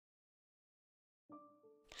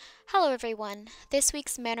Hello everyone. This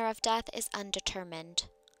week's manner of death is undetermined,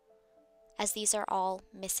 as these are all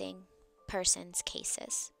missing persons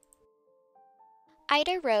cases.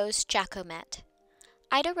 Ida Rose Jacomet.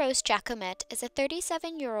 Ida Rose Jacomet is a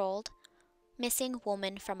 37-year-old missing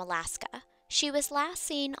woman from Alaska. She was last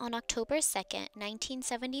seen on October 2nd,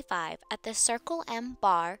 1975 at the Circle M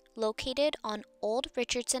bar located on Old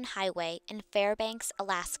Richardson Highway in Fairbanks,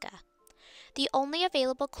 Alaska. The only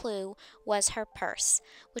available clue was her purse,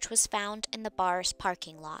 which was found in the bar's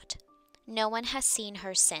parking lot. No one has seen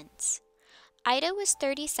her since. Ida was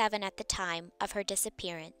 37 at the time of her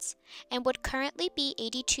disappearance and would currently be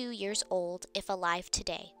 82 years old if alive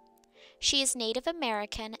today. She is Native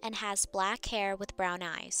American and has black hair with brown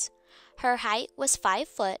eyes. Her height was 5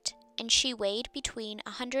 foot and she weighed between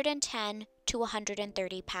 110 to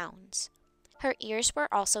 130 pounds. Her ears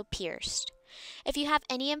were also pierced. If you have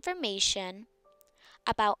any information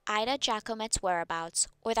about Ida Jacomet's whereabouts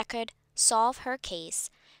or that could solve her case,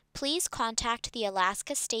 please contact the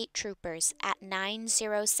Alaska State Troopers at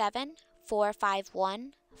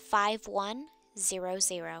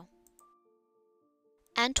 907-451-5100.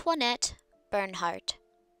 Antionette Bernhardt.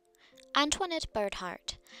 Antionette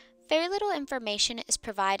Bernhardt. Very little information is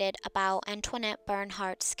provided about Antionette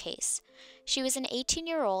Bernhardt's case. She was an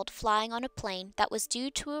 18-year-old flying on a plane that was due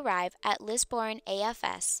to arrive at Lisburn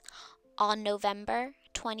AFS on November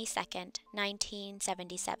 22,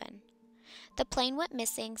 1977. The plane went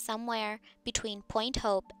missing somewhere between Point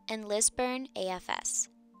Hope and Lisburn AFS.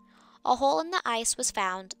 A hole in the ice was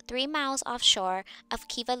found 3 miles offshore of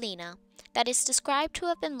Kivalina that is described to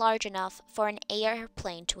have been large enough for an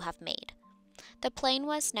airplane to have made. The plane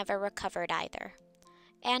was never recovered either.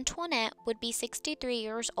 Antionette would be 63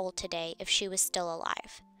 years old today if she was still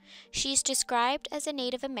alive. She's described as a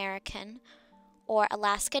Native American or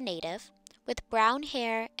Alaska Native with brown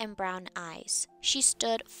hair and brown eyes. She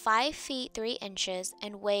stood 5 feet 3 inches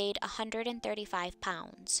and weighed 135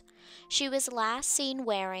 pounds. She was last seen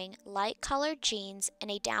wearing light-colored jeans and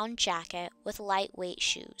a down jacket with lightweight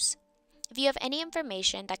shoes. If you have any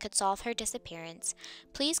information that could solve her disappearance,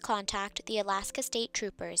 please contact the Alaska State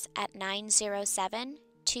Troopers at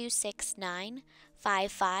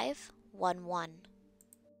 907-269-5511.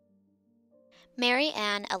 Mary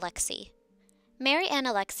Ann Alexie. Mary Ann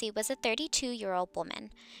Alexie was a 32-year-old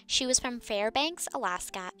woman. She was from Fairbanks,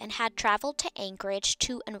 Alaska, and had traveled to Anchorage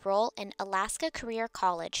to enroll in Alaska Career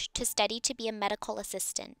College to study to be a medical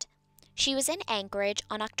assistant. She was in Anchorage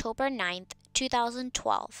on October 9th,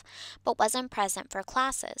 2012, but wasn't present for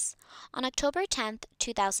classes. On October 10th,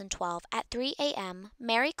 2012, at 3 a.m.,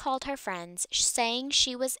 Mary called her friends, saying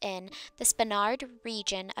she was in the Spenard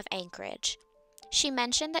region of Anchorage. She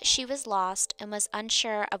mentioned that she was lost and was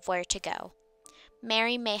unsure of where to go.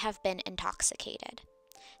 Mary may have been intoxicated.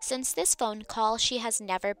 Since this phone call, she has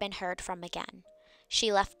never been heard from again.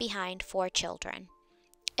 She left behind 4 children.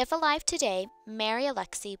 If alive today, Mary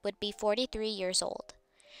Alexie would be 43 years old.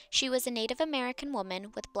 She was a Native American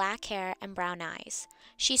woman with black hair and brown eyes.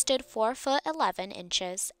 She stood 4 foot 11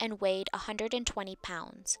 inches and weighed 120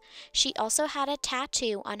 pounds. She also had a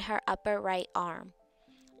tattoo on her upper right arm.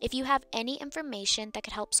 If you have any information that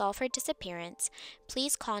could help solve her disappearance,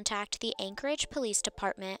 please contact the Anchorage Police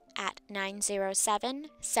Department at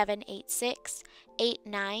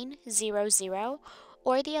 907-786-8900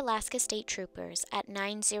 or the Alaska State Troopers at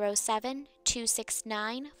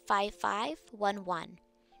 907-269-5511.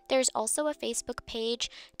 There's also a Facebook page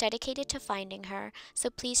dedicated to finding her, so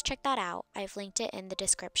please check that out. I've linked it in the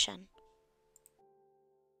description.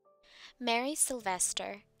 Mary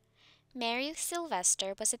Sylvestre. Mary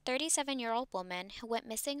Sylvestre was a 37-year-old woman who went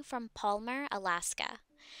missing from Palmer, Alaska.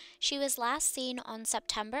 She was last seen on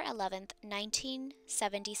September 11,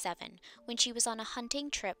 1977, when she was on a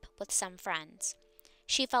hunting trip with some friends.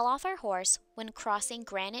 She fell off her horse when crossing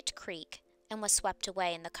Granite Creek and was swept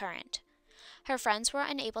away in the current. Her friends were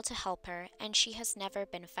unable to help her, and she has never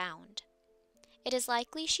been found. It is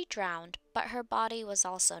likely she drowned, but her body was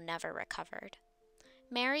also never recovered.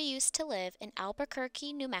 Mary used to live in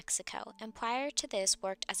Albuquerque, New Mexico, and prior to this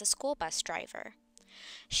worked as a school bus driver.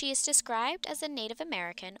 She is described as a Native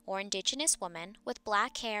American or Indigenous woman with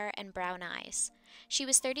black hair and brown eyes. She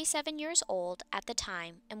was 37 years old at the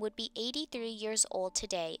time and would be 83 years old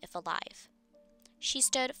today if alive. She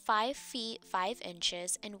stood 5 feet 5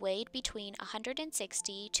 inches and weighed between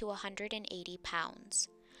 160 to 180 pounds.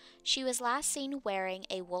 She was last seen wearing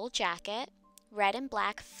a wool jacket, red and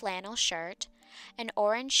black flannel shirt, an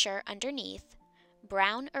orange shirt underneath,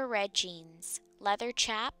 brown or red jeans, leather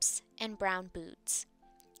chaps, and brown boots.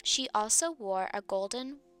 She also wore a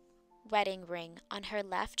golden wedding ring on her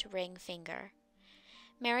left ring finger.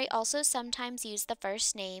 Mary also sometimes used the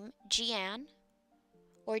first name Jean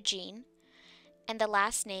or Jean and the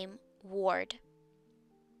last name Ward.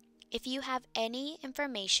 If you have any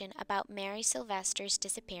information about Mary Sylvestre's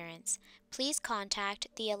disappearance, please contact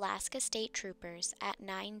the Alaska State Troopers at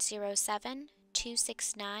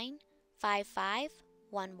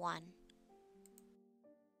 907-269-5511.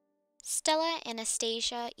 Stella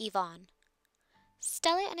Anastasia Evon.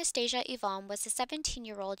 Stella Anastasia Evon was a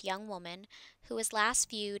 17-year-old young woman who was last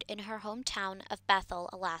viewed in her hometown of Bethel,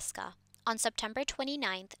 Alaska, on September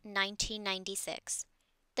 29, 1996.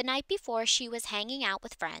 The night before, she was hanging out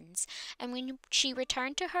with friends, and when she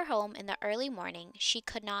returned to her home in the early morning, she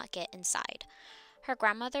could not get inside. Her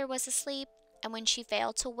grandmother was asleep, and when she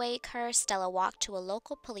failed to wake her, Stella walked to a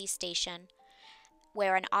local police station,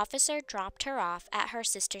 where an officer dropped her off at her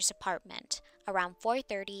sister's apartment around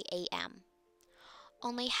 4:30 a.m.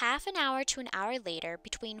 Only half an hour to an hour later,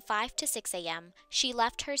 between 5 to 6 a.m., she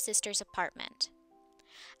left her sister's apartment.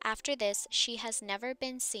 After this, she has never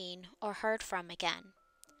been seen or heard from again.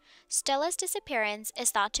 Stella's disappearance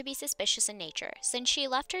is thought to be suspicious in nature, since she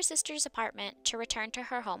left her sister's apartment to return to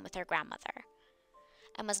her home with her grandmother,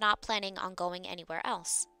 and was not planning on going anywhere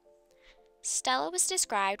else. Stella was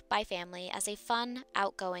described by family as a fun,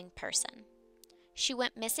 outgoing person. She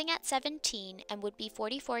went missing at 17 and would be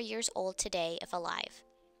 44 years old today if alive.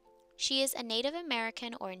 She is a Native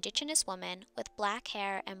American or Indigenous woman with black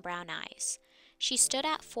hair and brown eyes. She stood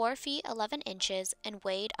at 4 feet 11 inches and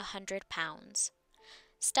weighed 100 pounds.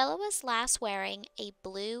 Stella was last wearing a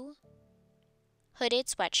blue hooded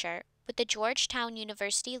sweatshirt with the Georgetown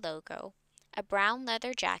University logo, a brown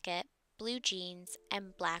leather jacket, blue jeans,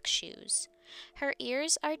 and black shoes. Her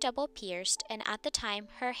ears are double pierced, and at the time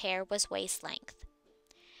her hair was waist length.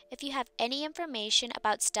 If you have any information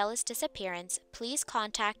about Stella's disappearance, please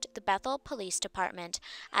contact the Bethel Police Department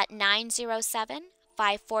at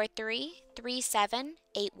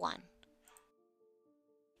 907-543-3781.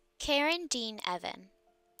 Karen Dean Evon.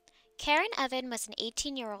 Karen Evon was an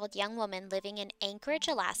 18-year-old young woman living in Anchorage,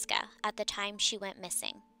 Alaska at the time she went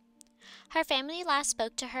missing. Her family last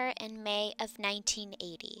spoke to her in May of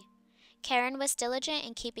 1980. Karen was diligent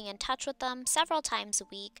in keeping in touch with them several times a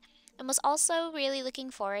week and was also really looking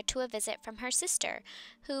forward to a visit from her sister,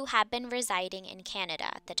 who had been residing in Canada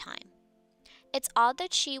at the time. It's odd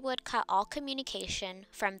that she would cut all communication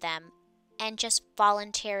from them and just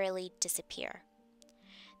voluntarily disappear.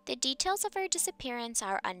 The details of her disappearance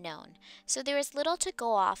are unknown, so there is little to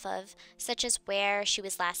go off of, such as where she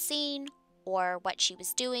was last seen or what she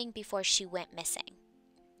was doing before she went missing.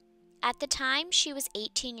 At the time, she was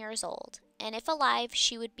 18 years old, and if alive,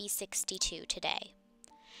 she would be 62 today.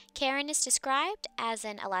 Karen is described as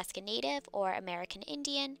an Alaska Native or American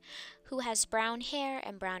Indian who has brown hair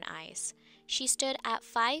and brown eyes. She stood at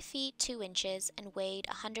 5 feet 2 inches and weighed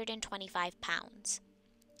 125 pounds.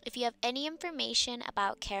 If you have any information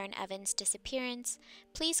about Karen Evon's disappearance,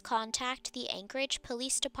 please contact the Anchorage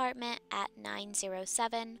Police Department at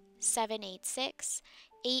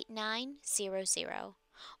 907-786-8900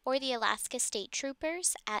 or the Alaska State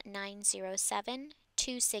Troopers at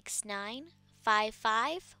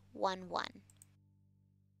 907-269-5511.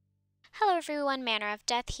 Hello everyone, Manner of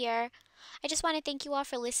Death here. I just want to thank you all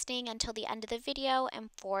for listening until the end of the video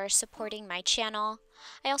and for supporting my channel.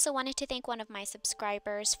 I also wanted to thank one of my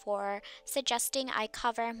subscribers for suggesting I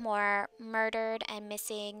cover more murdered and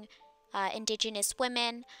missing Indigenous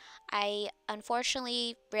women. I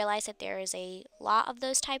unfortunately realize that there is a lot of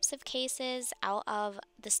those types of cases out of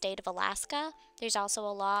the state of Alaska. There's also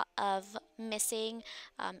a lot of missing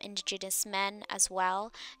Indigenous men as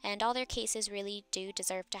well, and all their cases really do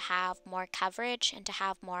deserve to have more coverage and to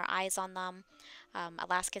have more eyes on them.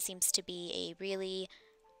 Alaska seems to be a really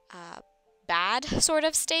bad sort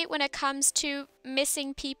of state when it comes to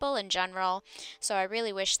missing people in general, so I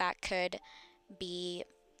really wish that could be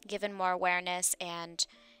given more awareness, and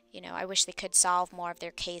I wish they could solve more of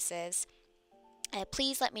their cases.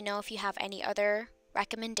 Please let me know if you have any other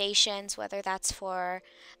recommendations, whether that's for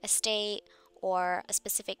a state or a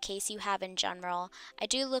specific case you have in general. I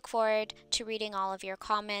do look forward to reading all of your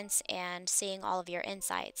comments and seeing all of your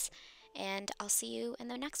insights, and I'll see you in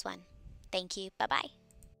the next one. Thank you. Bye-bye.